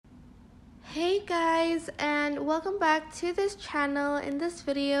Hey guys, and welcome back to this channel. In this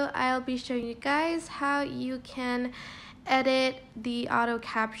video I'll be showing you guys how you can edit the auto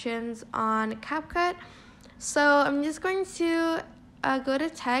captions on CapCut. So I'm just going to go to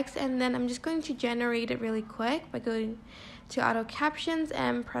text, and then I'm just going to generate it really quick by going to auto captions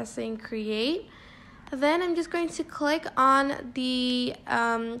and pressing create. Then I'm just going to click on the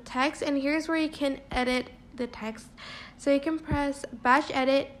text, and here's where you can edit the text. So you can press batch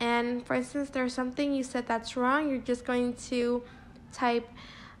edit, and for instance there's something you said that's wrong, you're just going to type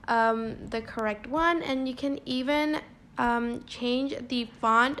the correct one, and you can even change the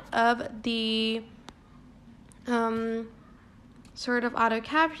font of the sort of auto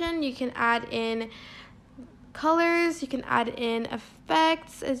caption. You can add in colors, you can add in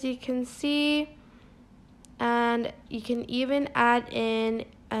effects, as you can see, and you can even add in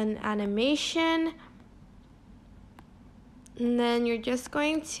an animation. And then you're just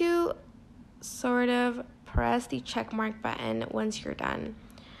going to sort of press the check mark button once you're done.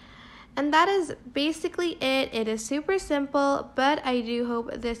 And that is basically it. It is super simple, but I do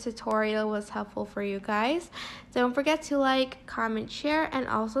hope this tutorial was helpful for you guys. Don't forget to like, comment, share, and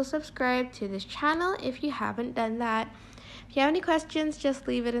also subscribe to this channel if you haven't done that. If you have any questions, just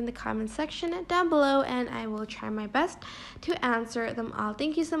leave it in the comment section down below, and I will try my best to answer them all.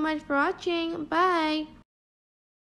 Thank you so much for watching. Bye!